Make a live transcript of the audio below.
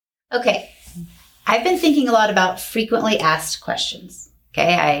Okay. I've been thinking a lot about frequently asked questions.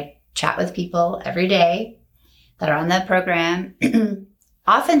 Okay. I chat with people every day that are on the program.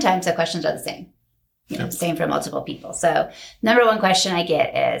 Oftentimes the questions are the same. Same for multiple people. So number one question I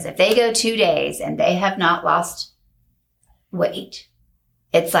get is if they go 2 days and they have not lost weight,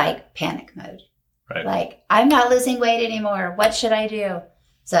 it's like panic mode. Right. Like, I'm not losing weight anymore. What should I do?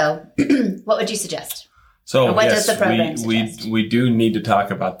 So what would you suggest? So or what does the program suggest? We do need to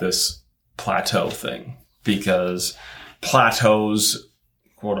talk about this plateau thing because plateaus,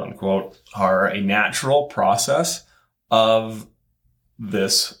 quote unquote, are a natural process of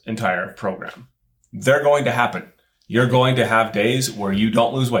this entire program. They're going to happen. You're going to have days where you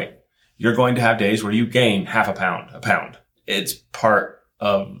don't lose weight. You're going to have days where you gain half a pound. It's part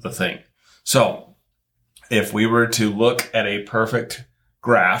of the thing. So if we were to look at a perfect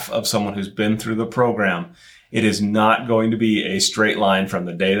graph of someone who's been through the program, it is not going to be a straight line from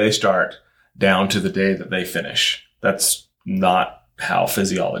the day they start down to the day that they finish. That's not how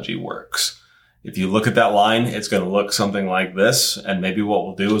physiology works. If you look at that line, it's going to look something like this. And maybe what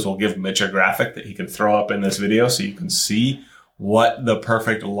we'll do is we'll give Mitch a graphic that he can throw up in this video so you can see what the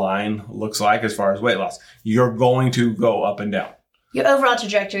perfect line looks like as far as weight loss. You're going to go up and down. Your overall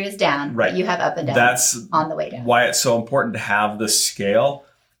trajectory is down, right? But you have up and down. That's on the way down. Why it's so important to have the scale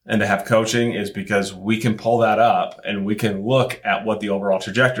and to have coaching is because we can pull that up and we can look at what the overall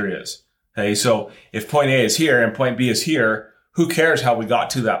trajectory is. Okay, so if point A is here and point B is here, who cares how we got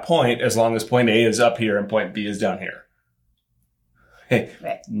to that point as long as point A is up here and point B is down here? Hey,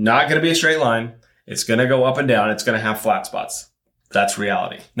 right. Not going to be a straight line. It's going to go up and down. It's going to have flat spots. That's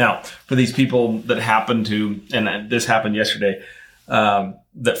reality. Now, for these people that happen to, and this happened yesterday,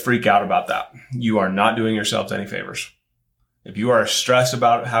 that freak out about that, you are not doing yourselves any favors. If you are stressed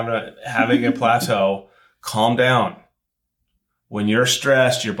about having a plateau, calm down. When you're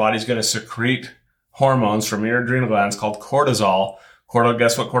stressed, your body's going to secrete hormones from your adrenal glands called cortisol.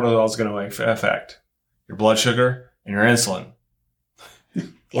 Guess what cortisol is going to affect? Your blood sugar and your insulin.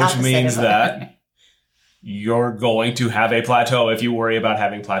 Which means that you're going to have a plateau if you worry about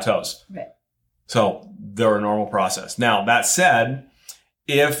having plateaus. Right. So they're a normal process. Now, that said,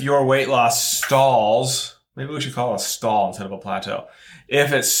 if your weight loss stalls, maybe we should call it a stall instead of a plateau.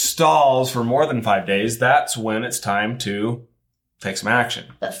 If it stalls for more than 5 days, that's when it's time to take some action.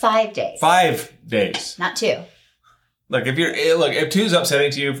 But 5 days. 5 days. Not 2. If 2 is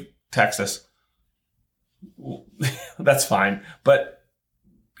upsetting to you, text us. That's fine. But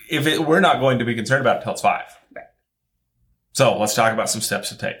we're not going to be concerned about it until it's 5. Right. So let's talk about some steps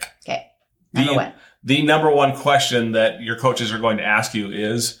to take. Okay. Number one. The number one question that your coaches are going to ask you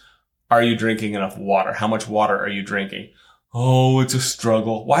is, are you drinking enough water? How much water are you drinking? Oh, it's a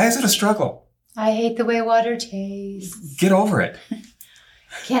struggle. Why is it a struggle? I hate the way water tastes. Get over it.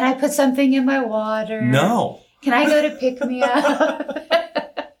 Can I put something in my water? No. Can I go to pick me up?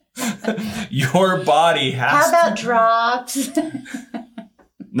 Your body has How about drops?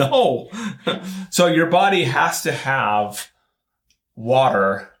 No. So your body has to have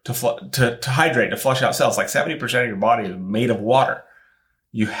water to hydrate, to flush out cells. Like 70% of your body is made of water.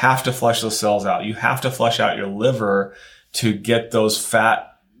 You have to flush those cells out. You have to flush out your liver to get those fat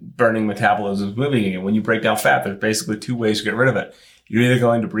burning metabolisms moving again. When you break down fat, there's basically 2 ways to get rid of it. You're either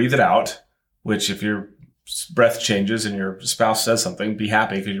going to breathe it out, which if your breath changes and your spouse says something, be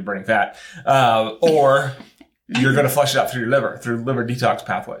happy because you're burning fat, or you're going to flush it out through your liver, through liver detox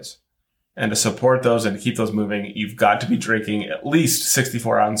pathways. And to support those and to keep those moving, you've got to be drinking at least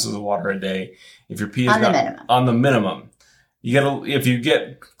 64 ounces of water a day. If your pee is on the minimum. If you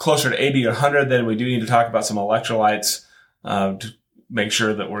get closer to 80 or 100, then we do need to talk about some electrolytes to make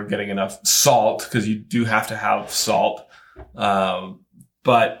sure that we're getting enough salt, because you do have to have salt. Salt?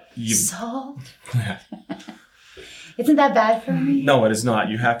 Isn't that bad for me? No, it is not.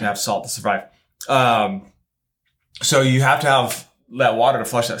 You have to have salt to survive. So you have to have that water to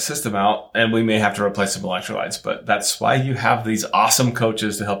flush that system out, and we may have to replace some electrolytes, but that's why you have these awesome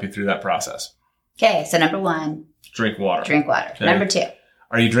coaches to help you through that process. Okay, so number one. Drink water. Drink water. Okay. Number 2.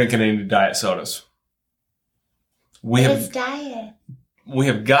 Are you drinking any diet sodas? What is diet? We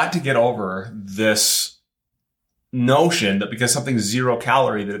have got to get over this notion that because something's 0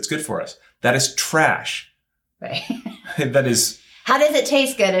 calorie that it's good for us. That is trash. Right. That is. How does it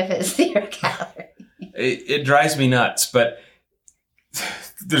taste good if it's 0 calorie? It drives me nuts, but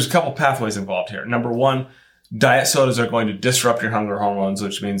there's a couple pathways involved here. Number one, diet sodas are going to disrupt your hunger hormones,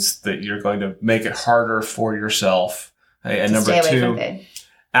 which means that you're going to make it harder for yourself. And number 2,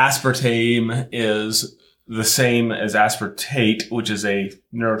 aspartame is the same as aspartate, which is a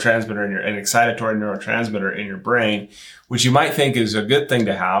neurotransmitter an excitatory neurotransmitter in your brain, which you might think is a good thing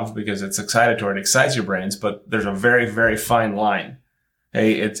to have because it's excitatory, it excites your brains, but there's a very, very fine line.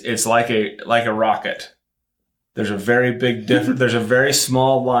 Hey, it's like a rocket. There's a very big difference. There's a very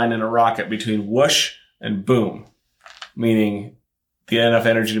small line in a rocket between whoosh and boom, meaning get enough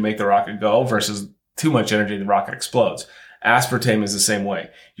energy to make the rocket go versus too much energy, the rocket explodes. Aspartame is the same way.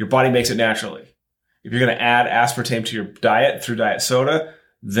 Your body makes it naturally. If you're going to add aspartame to your diet through diet soda,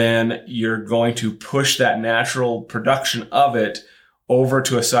 then you're going to push that natural production of it over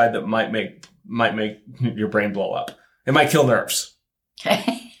to a side that might make your brain blow up. It might kill nerves.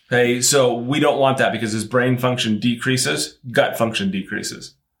 Okay, so we don't want that because as brain function decreases, gut function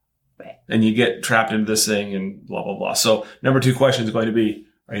decreases. Right. And you get trapped into this thing and blah, blah, blah. So number 2 question is going to be,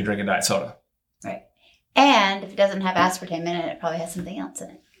 are you drinking diet soda? Right. And if it doesn't have aspartame in it, it probably has something else in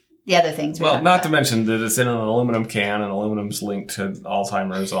it. The other things. Well, not to mention that it's in an aluminum can, and aluminum's linked to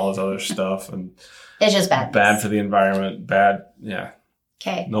Alzheimer's, all this other stuff, and it's just bad. Bad for the environment. Bad, yeah.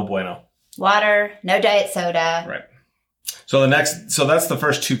 Okay. No bueno. Water, no diet soda. Right. So that's the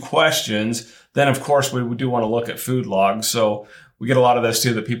first 2 questions. Then, of course, we do want to look at food logs. So we get a lot of this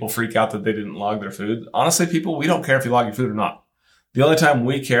too, that people freak out that they didn't log their food. Honestly, people, we don't care if you log your food or not. The only time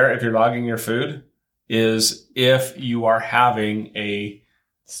we care if you're logging your food is if you are having a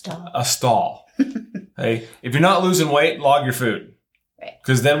stall. Hey, if you're not losing weight, log your food. Right.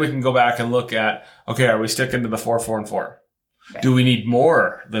 Because then we can go back and look at, okay, are we sticking to the 4, 4, and 4? Right. Do we need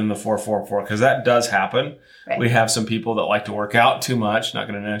more than the 4, 4, 4? Because that does happen. Right. We have some people that like to work out too much. Not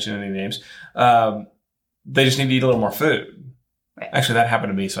going to mention any names. They just need to eat a little more food. Right. Actually, that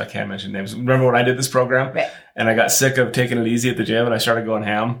happened to me, so I can't mention names. Remember when I did this program? Right. And I got sick of taking it easy at the gym, and I started going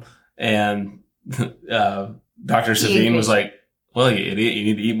ham. And Dr. Savine was like, well, you idiot, you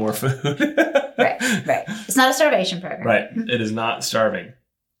need to eat more food. Right. It's not a starvation program. Right. It is not starving.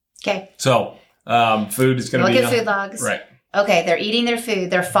 Okay. So food is going to be... Look at food logs. Right. Okay, they're eating their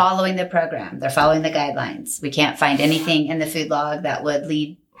food. They're following the program. They're following the guidelines. We can't find anything in the food log that would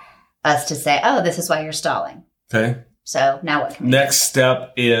lead us to say, oh, this is why you're stalling. Okay. So now what can we Next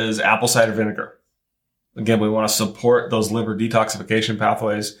step is apple cider vinegar. Again, we want to support those liver detoxification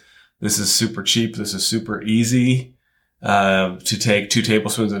pathways. This is super cheap. This is super easy to take 2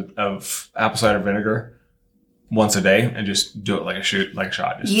 tablespoons of apple cider vinegar once a day and just do it like a shot.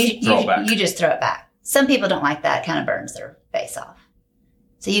 Just throw it back. You just throw it back. Some people don't like that. It kind of burns their face off.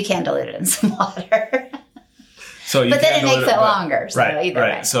 So you can dilute it in some water. But then it makes it longer. So right.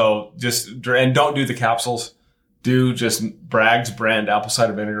 Way. So and don't do the capsules. Do just Bragg's brand apple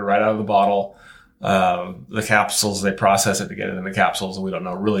cider vinegar right out of the bottle. The capsules, they process it to get it in the capsules, and we don't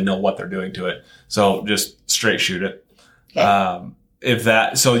really know what they're doing to it. So just straight shoot it.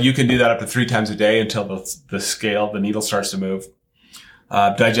 Okay. So you can do that up to 3 times a day until the needle starts to move.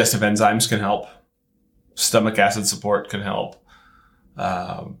 Digestive enzymes can help. Stomach acid support can help.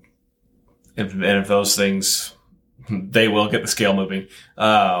 If those things, they will get the scale moving.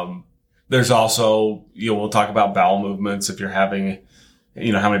 There's also, we'll talk about bowel movements. If you're having,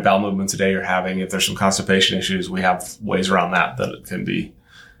 how many bowel movements a day you're having. If there's some constipation issues, we have ways around that it can be,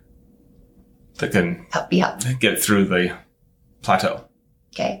 that can get through the plateau.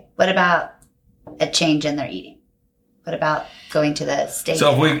 Okay. What about a change in their eating? What about going to the steak?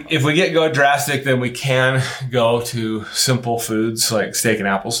 So if we go drastic, then we can go to simple foods like steak and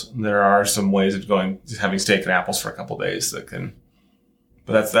apples. There are some ways of having steak and apples for a couple of days that can,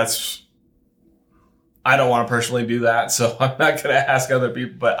 but that's, I don't want to personally do that. So I'm not going to ask other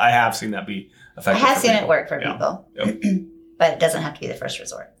people, but I have seen that be effective. I have seen it work for people, but it doesn't have to be the first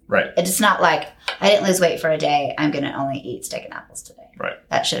resort. Right. It's not like I didn't lose weight for a day. I'm going to only eat steak and apples today. Right.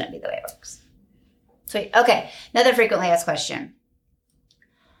 That shouldn't be the way it works. Sweet. Okay. Another frequently asked question.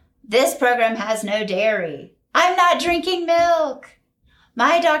 This program has no dairy. I'm not drinking milk.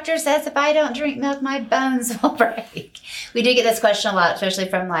 My doctor says if I don't drink milk, my bones will break. We do get this question a lot, especially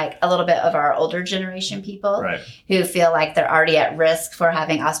from like a little bit of our older generation people who feel like they're already at risk for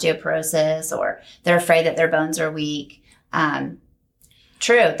having osteoporosis or they're afraid that their bones are weak.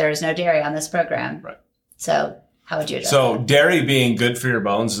 True. There is no dairy on this program. Right. So how would you address that? Dairy being good for your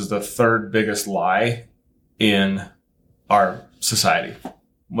bones is the 3rd biggest lie in our society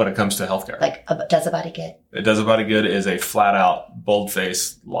when it comes to healthcare. Like, does a body good? It does a body good is a flat out,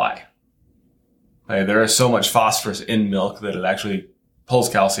 bold-faced lie. Okay, there is so much phosphorus in milk that it actually pulls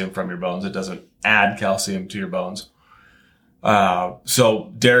calcium from your bones. It doesn't add calcium to your bones.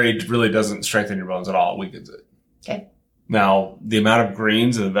 So dairy really doesn't strengthen your bones at all. It weakens it. Okay. Now, the amount of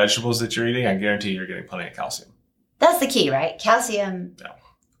greens and vegetables that you're eating, I guarantee you're getting plenty of calcium. That's the key, right? Calcium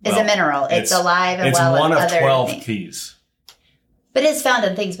is a mineral. It's alive and well. It's one of 12 things. keys. But it's found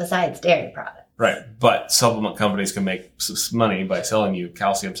in things besides dairy products. Right. But supplement companies can make money by selling you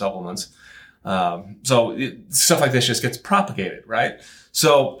calcium supplements. Stuff like this just gets propagated, right?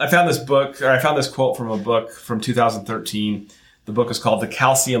 So I found this quote from a book from 2013. The book is called The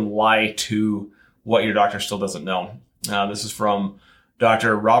Calcium Lie to What Your Doctor Still Doesn't Know. This is from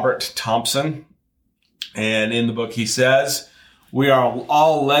Dr. Robert Thompson. And in the book, he says, we are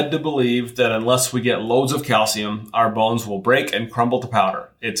all led to believe that unless we get loads of calcium, our bones will break and crumble to powder.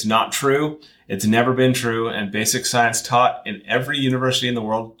 It's not true. It's never been true. And basic science taught in every university in the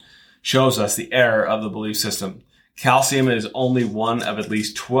world shows us the error of the belief system. Calcium is only one of at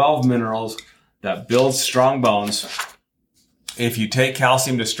least 12 minerals that build strong bones. If you take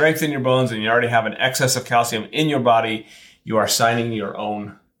calcium to strengthen your bones and you already have an excess of calcium in your body, you are signing your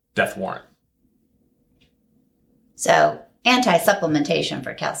own death warrant. So, anti-supplementation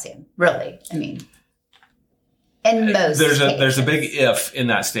for calcium, really. I mean, in most cases. There's a big if in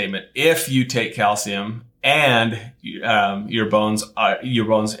that statement. If you take calcium and your bones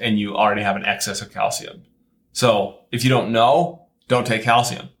and you already have an excess of calcium. So if you don't know, don't take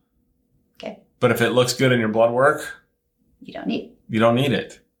calcium. Okay. But if it looks good in your blood work, you don't need it. You don't need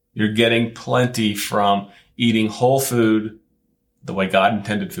it. You're getting plenty from eating whole food the way God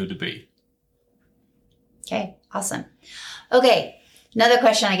intended food to be. Okay, awesome. Okay, another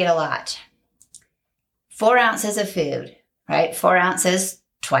question I get a lot. 4 ounces of food, right? 4 ounces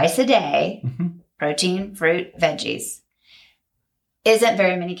twice a day, protein, fruit, veggies, isn't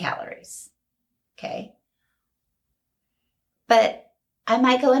very many calories. Okay. But I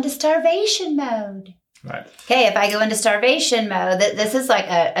might go into starvation mode. Right. Okay, if I go into starvation mode, this is like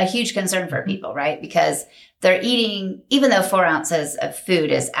a huge concern for people, right? Because they're eating, even though 4 ounces of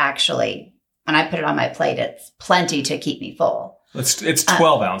food is actually, when I put it on my plate, it's plenty to keep me full. It's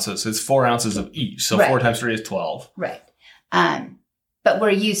 12 ounces. It's 4 ounces of each. So 4 times 3 is 12. Right. But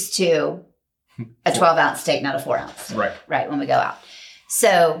we're used to a 12-ounce steak, not a 4-ounce. Right. Right, when we go out.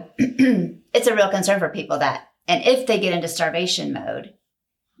 So it's a real concern for people that, and if they get into starvation mode,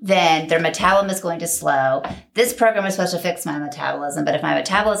 then their metabolism is going to slow. This program is supposed to fix my metabolism, but if my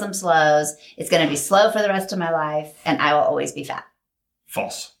metabolism slows, it's going to be slow for the rest of my life, and I will always be fat.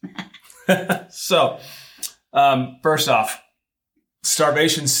 False. So, first off,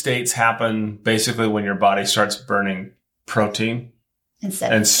 starvation states happen basically when your body starts burning protein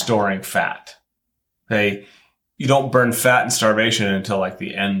and storing fat. Okay, you don't burn fat in starvation until like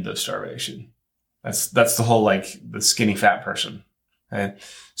the end of starvation. That's the whole like the skinny fat person. Okay,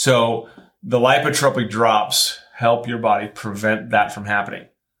 so the lipotropic drops help your body prevent that from happening.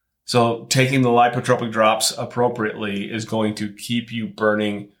 So taking the lipotropic drops appropriately is going to keep you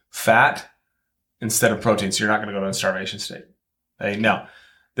burning fat instead of protein. So you're not going to go to a starvation state. Okay, now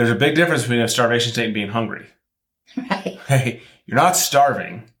there's a big difference between a starvation state and being hungry. Right. Hey, you're not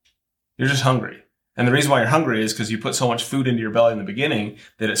starving. You're just hungry. And the reason why you're hungry is because you put so much food into your belly in the beginning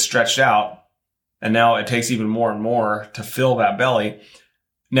that it stretched out. And now it takes even more and more to fill that belly.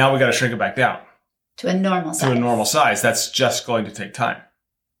 Now we got to shrink it back down. To a normal size. To a normal size. That's just going to take time.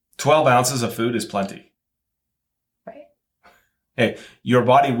 12 ounces of food is plenty. Right. Hey, your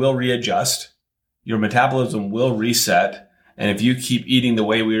body will readjust. Your metabolism will reset. And if you keep eating the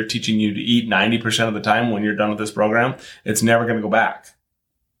way we are teaching you to eat 90% of the time when you're done with this program, it's never going to go back.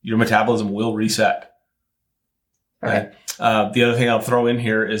 Your metabolism will reset. Right. Okay? The other thing I'll throw in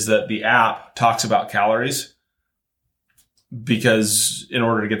here is that the app talks about calories because in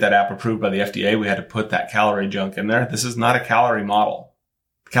order to get that app approved by the FDA, we had to put that calorie junk in there. This is not a calorie model.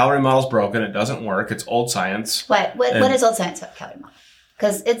 The calorie model's broken. It doesn't work. It's old science. What is old science about calorie model?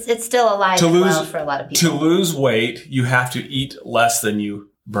 Because it's still alive and well for a lot of people. To lose weight, you have to eat less than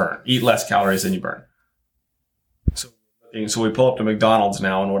you burn. Eat less calories than you burn. So we pull up to McDonald's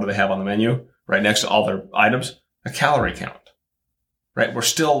now, and what do they have on the menu? Right next to all their items? A calorie count. Right? We're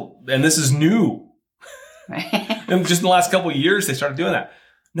still, and this is new. Right. And just in the last couple of years, they started doing that.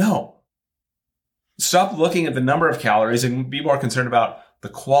 No. Stop looking at the number of calories and be more concerned about the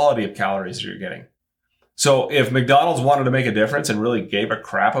quality of calories you're getting. So if McDonald's wanted to make a difference and really gave a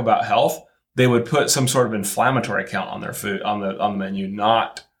crap about health, they would put some sort of inflammatory count on their food, on the menu,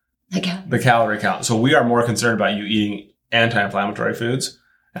 not the calorie count. So we are more concerned about you eating anti-inflammatory foods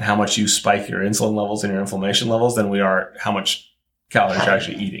and how much you spike your insulin levels and your inflammation levels than we are how much calories you're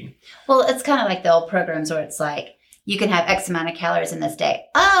actually eating. Well, it's kind of like the old programs where it's like, you can have X amount of calories in this day.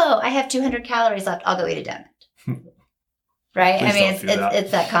 Oh, I have 200 calories left. I'll go eat a donut. Right? I mean,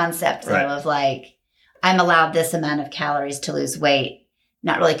 it's that concept of like, I'm allowed this amount of calories to lose weight.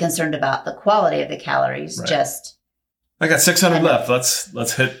 Not really concerned about the quality of the calories, just I got 600 left.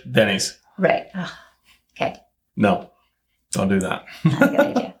 Let's hit Denny's. Right. Oh, okay. No, don't do that. Not a good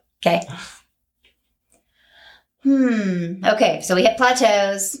idea. Okay. Okay. So we hit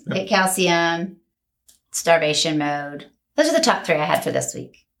plateaus, we hit calcium, starvation mode. Those are the top 3 I had for this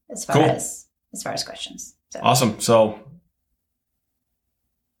week as far as questions. So. Awesome. So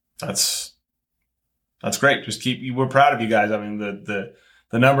that's great. We're proud of you guys. I mean, the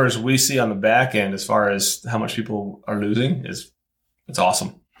numbers we see on the back end as far as how much people are losing it's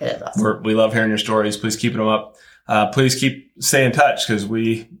awesome. It is awesome. We love hearing your stories. Please keep them up. Please stay in touch because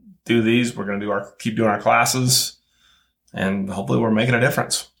we do these. We're going to keep doing our classes, and hopefully we're making a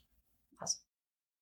difference.